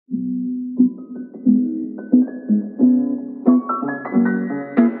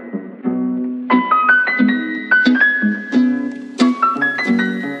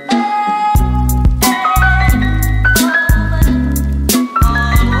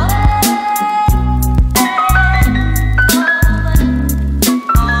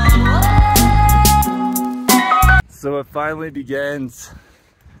finally begins.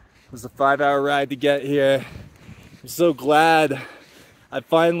 It was a 5-hour ride to get here. I'm so glad I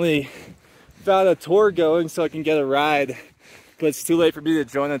finally found a tour going so I can get a ride. But it's too late for me to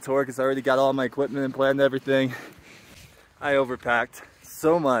join a tour because I already got all my equipment and planned everything. I overpacked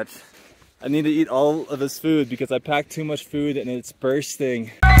so much. I need to eat all of this food because I packed too much food and it's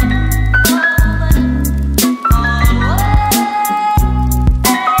bursting.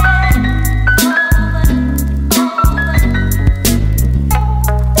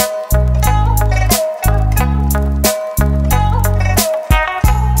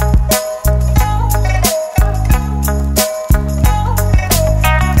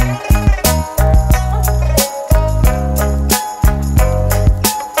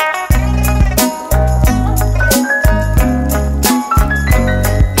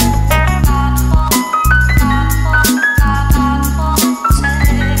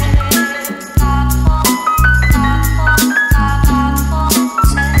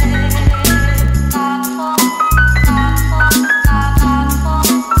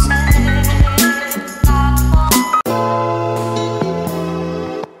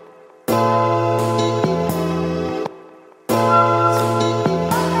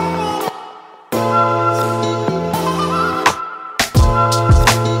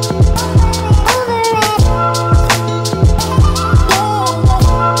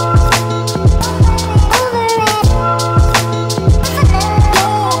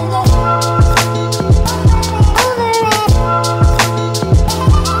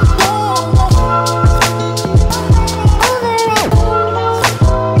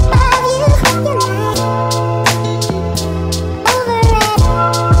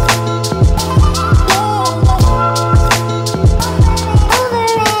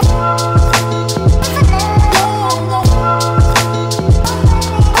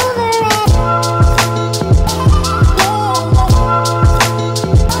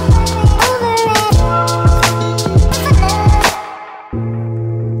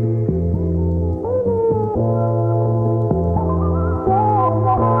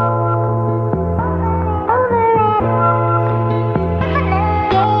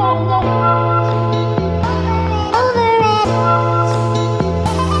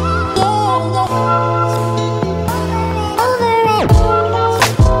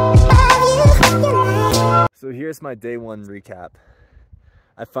 Here's my day one recap.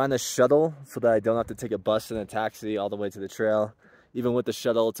 I found a shuttle so that I don't have to take a bus and a taxi all the way to the trail. Even with the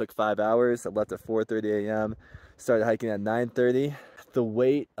shuttle, it took 5 hours. I left at 4:30 a.m. Started hiking at 9:30. The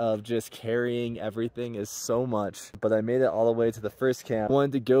weight of just carrying everything is so much, but I made it all the way to the first camp. I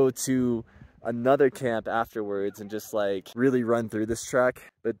wanted to go to another camp afterwards and just like really run through this trek,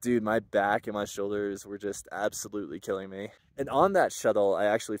 but dude, my back and my shoulders were just absolutely killing me. And on that shuttle I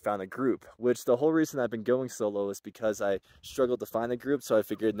actually found a group, which the whole reason I've been going solo is because I struggled to find a group, so I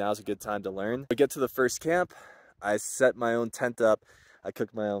figured now's a good time to learn. I get to the first camp, I set my own tent up, I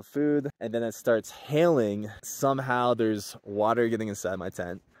cook my own food, and then it starts hailing. Somehow there's water getting inside my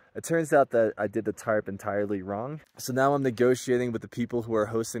tent. It turns out that I did the tarp entirely wrong. So now I'm negotiating with the people who are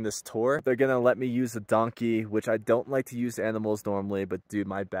hosting this tour. They're gonna let me use a donkey, which I don't like to use animals normally, but dude,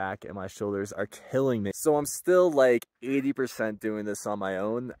 my back and my shoulders are killing me. So I'm still like 80% doing this on my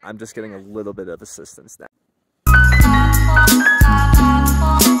own. I'm just getting a little bit of assistance now.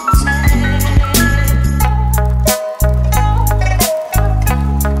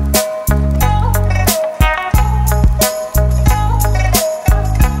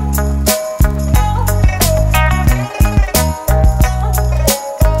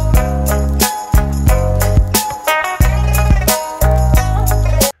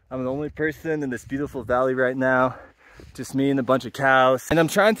 Person in this beautiful valley right now, just me and a bunch of cows, and I'm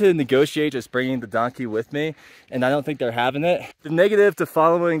trying to negotiate just bringing the donkey with me, and I don't think they're having it. The negative to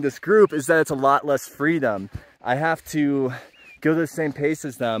following this group is that it's a lot less freedom. I have to go the same pace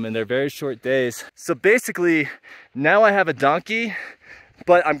as them and they're very short days. So basically now I have a donkey,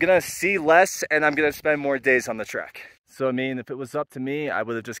 but I'm gonna see less and I'm gonna spend more days on the trek. So I mean, if it was up to me, I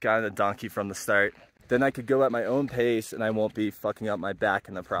would have just gotten a donkey from the start. Then I could go at my own pace and I won't be fucking up my back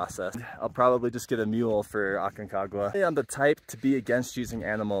in the process. I'll probably just get a mule for Aconcagua. I'm the type to be against using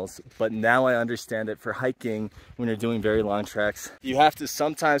animals, but now I understand it for hiking when you're doing very long treks. You have to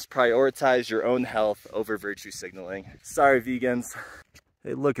sometimes prioritize your own health over virtue signaling. Sorry, vegans.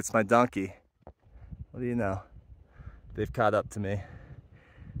 Hey, look, it's my donkey. What do you know? They've caught up to me.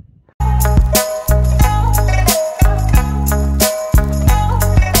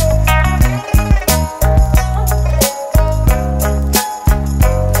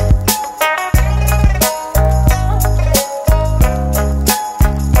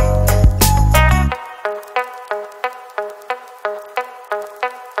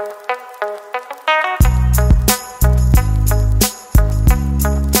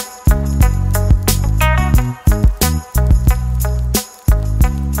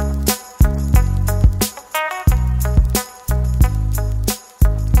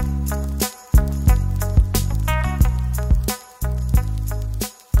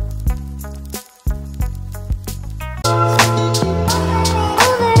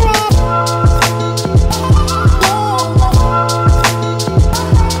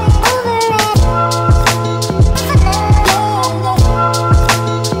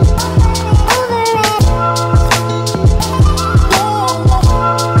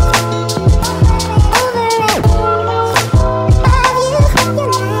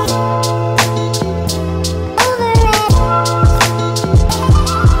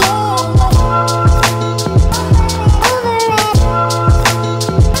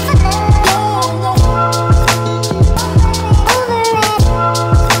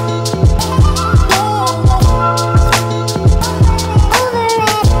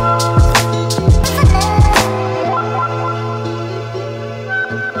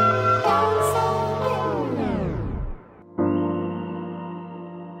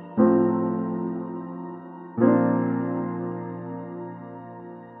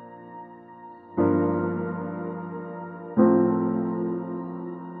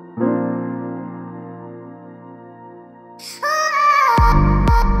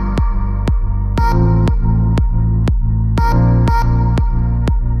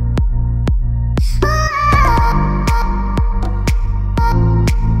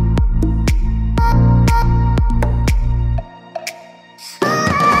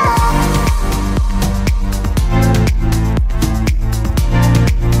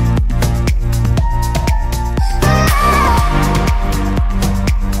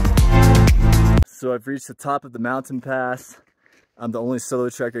 So I've reached the top of the mountain pass. I'm the only solo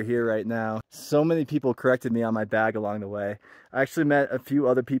trekker here right now. So many people corrected me on my bag along the way. I actually met a few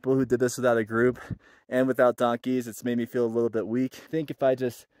other people who did this without a group and without donkeys. It's made me feel a little bit weak. I think if I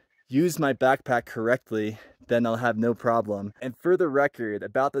just use my backpack correctly, then I'll have no problem. And for the record,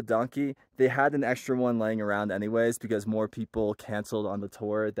 about the donkey, they had an extra one laying around anyways because more people canceled on the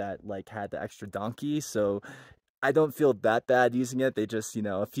tour that like had the extra donkey. So I don't feel that bad using it. They just, you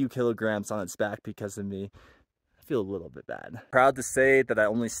know, a few kilograms on its back because of me. I feel a little bit bad. Proud to say that I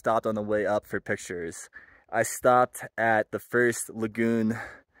only stopped on the way up for pictures. I stopped at the first lagoon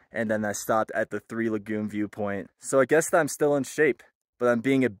and then I stopped at the 3 lagoon viewpoint. So I guess that I'm still in shape, but I'm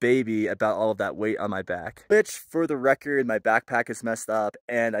being a baby about all of that weight on my back. Which, for the record, my backpack is messed up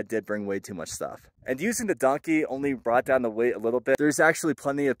and I did bring way too much stuff. And using the donkey only brought down the weight a little bit. There's actually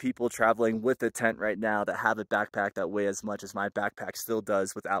plenty of people traveling with a tent right now that have a backpack that weighs as much as my backpack still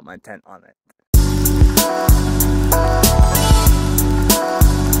does without my tent on it.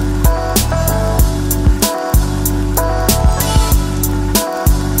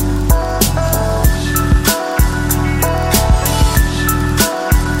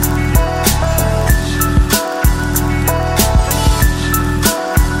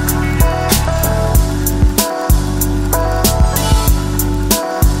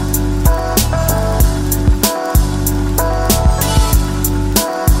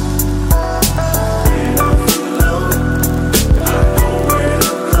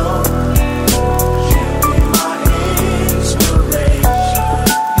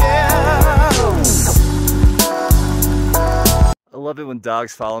 I love it when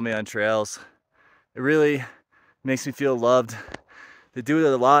dogs follow me on trails. It really makes me feel loved. They do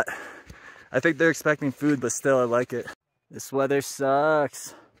it a lot. I think they're expecting food, but still I like it. This weather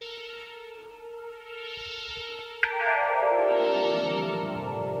sucks.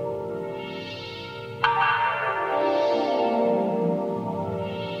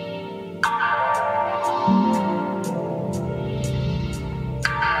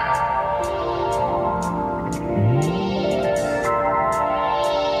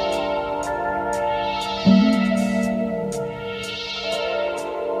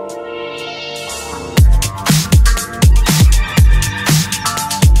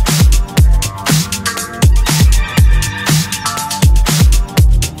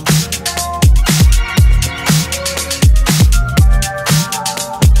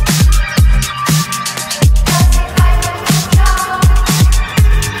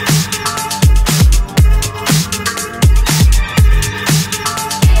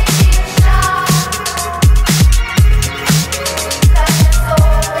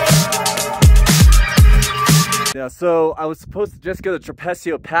 So I was supposed to just go to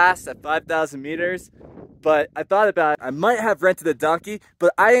Trapecio Pass at 5,000 meters, but I thought about it. I might have rented a donkey,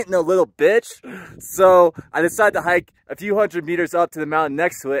 but I ain't no little bitch. So I decided to hike a few hundred meters up to the mountain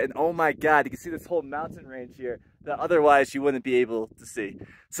next to it, and oh my God, you can see this whole mountain range here that otherwise you wouldn't be able to see.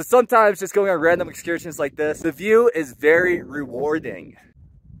 So sometimes just going on random excursions like this, the view is very rewarding.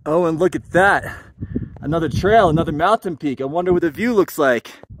 Oh, and look at that. Another trail, another mountain peak. I wonder what the view looks like.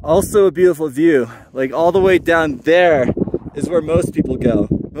 Also a beautiful view. Like all the way down there is where most people go.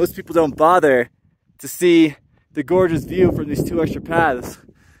 Most people don't bother to see the gorgeous view from these 2 extra paths.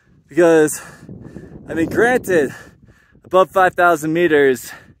 Because, I mean, granted, above 5,000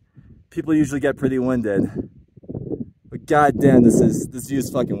 meters, people usually get pretty winded. But goddamn, this view is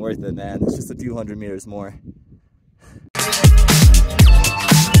fucking worth it, man. It's just a few hundred meters more.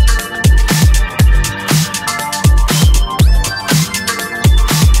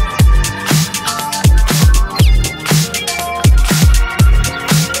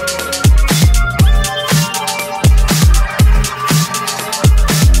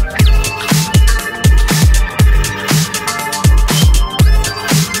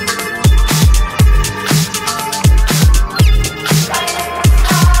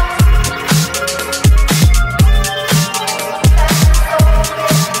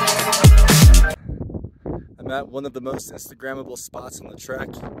 At one of the most Instagrammable spots on the trek,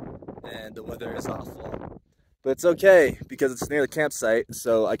 and the weather is awful. But it's okay because it's near the campsite,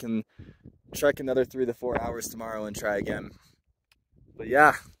 so I can trek another 3 to 4 hours tomorrow and try again. But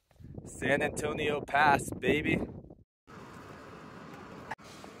yeah, San Antonio Pass, baby.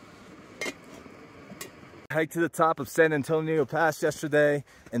 I hiked to the top of San Antonio Pass yesterday,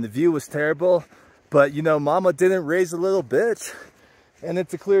 and the view was terrible. But you know, mama didn't raise a little bitch, and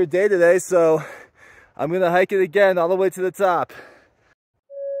it's a clear day today, so I'm gonna hike it again all the way to the top.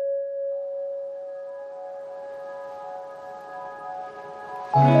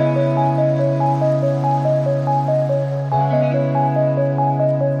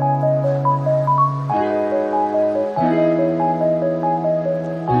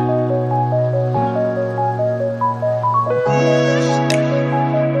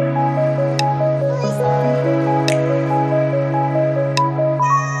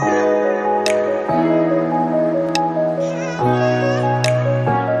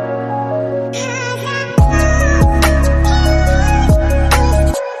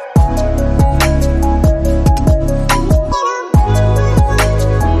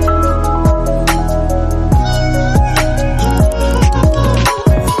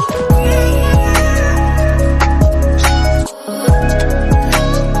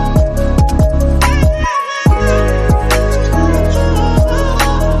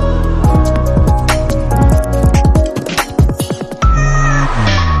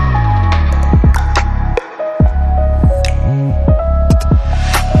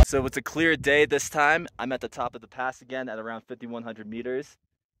 So it's a clear day this time. I'm at the top of the pass again at around 5,100 meters.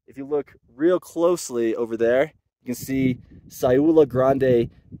 If you look real closely over there, you can see Saula Grande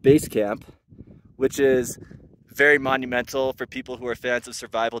Base Camp, which is very monumental for people who are fans of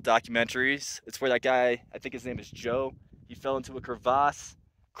survival documentaries. It's where that guy, I think his name is Joe, he fell into a crevasse,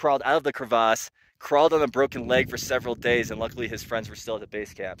 crawled out of the crevasse, crawled on a broken leg for several days, and luckily his friends were still at the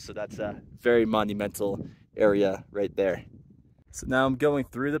base camp. So that's a very monumental area right there. So now I'm going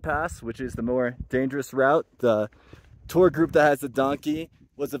through the pass, which is the more dangerous route. The tour group that has the donkey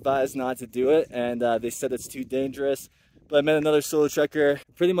was advised not to do it, and they said it's too dangerous. But I met another solo trekker,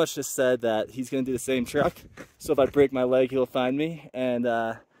 pretty much just said that he's gonna do the same trek. So if I break my leg, he'll find me. And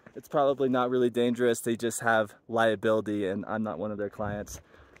it's probably not really dangerous. They just have liability, and I'm not one of their clients.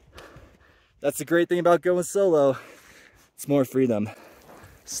 That's the great thing about going solo. It's more freedom.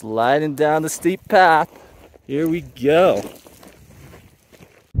 Sliding down the steep path. Here we go.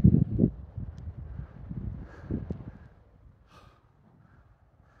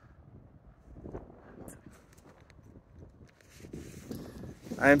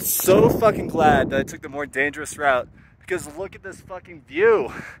 I am so fucking glad that I took the more dangerous route, because look at this fucking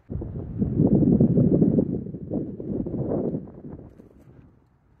view.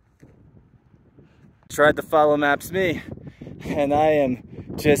 Tried to follow maps me, and I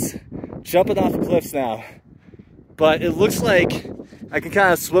am just jumping off the cliffs now. But it looks like I can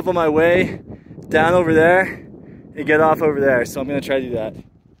kind of swivel my way down over there and get off over there. So I'm gonna try to do that.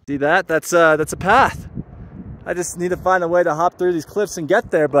 See that? That's a path. I just need to find a way to hop through these cliffs and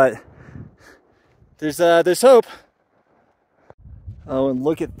get there, but there's hope. Oh, and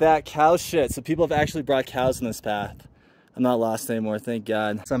look at that cow shit. So people have actually brought cows in this path. I'm not lost anymore, thank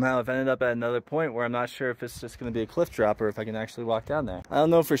God. Somehow I've ended up at another point where I'm not sure if it's just gonna be a cliff drop or if I can actually walk down there. I don't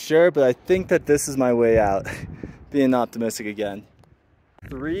know for sure, but I think that this is my way out. Being optimistic again.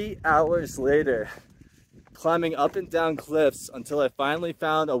 3 hours later, climbing up and down cliffs until I finally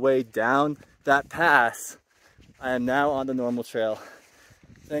found a way down that pass. I am now on the normal trail.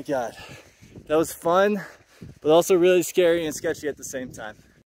 Thank God. That was fun, but also really scary and sketchy at the same time.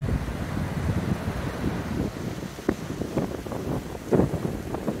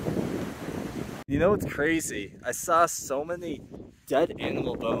 You know what's crazy? I saw so many dead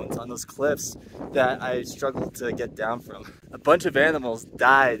animal bones on those cliffs that I struggled to get down from. A bunch of animals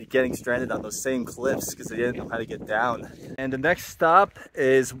died getting stranded on those same cliffs because they didn't know how to get down. And the next stop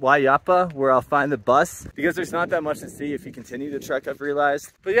is Huayllapa, where I'll find the bus, because there's not that much to see if you continue the trek, I've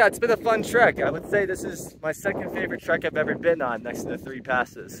realized. But yeah, it's been a fun trek. I would say this is my second favorite trek I've ever been on, next to the 3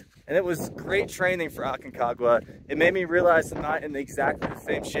 passes. And it was great training for Aconcagua. It made me realize I'm not in exactly the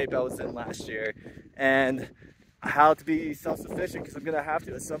same shape I was in last year, and how to be self-sufficient, because I'm gonna have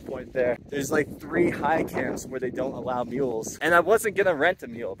to at some point there. There's like 3 high camps where they don't allow mules, and I wasn't gonna rent a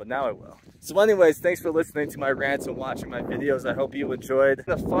mule, but now I will. So anyways, thanks for listening to my rants and watching my videos. I hope you enjoyed. It's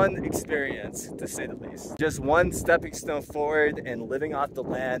a fun experience, to say the least. Just one stepping stone forward in living off the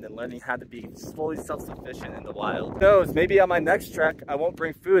land and learning how to be fully self-sufficient in the wild. Who knows, maybe on my next trek, I won't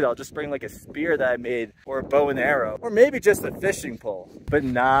bring food. I'll just bring like a spear that I made, or a bow and arrow, or maybe just a fishing pole. But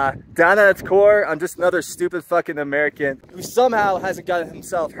nah, down at its core, I'm just another stupid fucking American who somehow hasn't gotten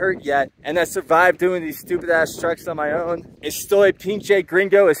himself hurt yet and has survived doing these stupid ass treks on my own. Estoy pinche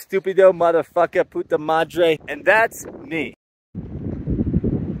gringo, estupido motherfucker, puta madre, and that's me.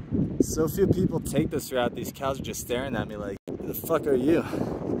 So few people take this route. These cows are just staring at me like, who the fuck are you?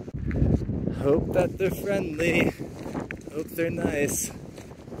 Hope that they're friendly. Hope they're nice.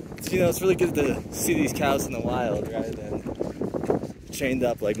 So, you know, it's really good to see these cows in the wild rather than chained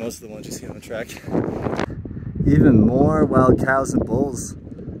up like most of the ones you see on the trek. Even more wild cows and bulls.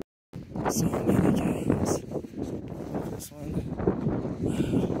 So many cows. This one.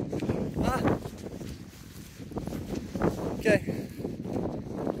 Ah! Okay.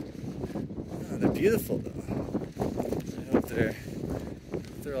 Oh, they're beautiful though. I hope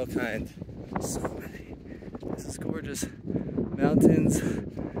they're all kind. So many. This is gorgeous. Mountains,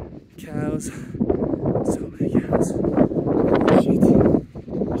 cows, so many cows. Shit.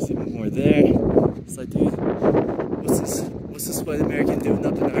 There's even more there. It's like, dude, what's this white American doing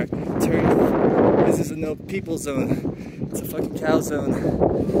up in our turf? This is a no people zone. It's a fucking cow zone.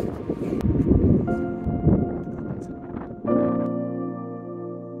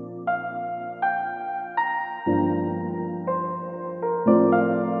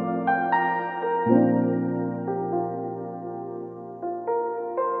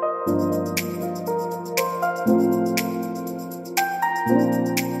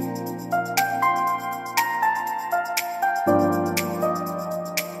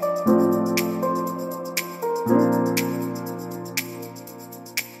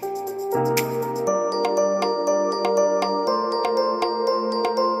 you.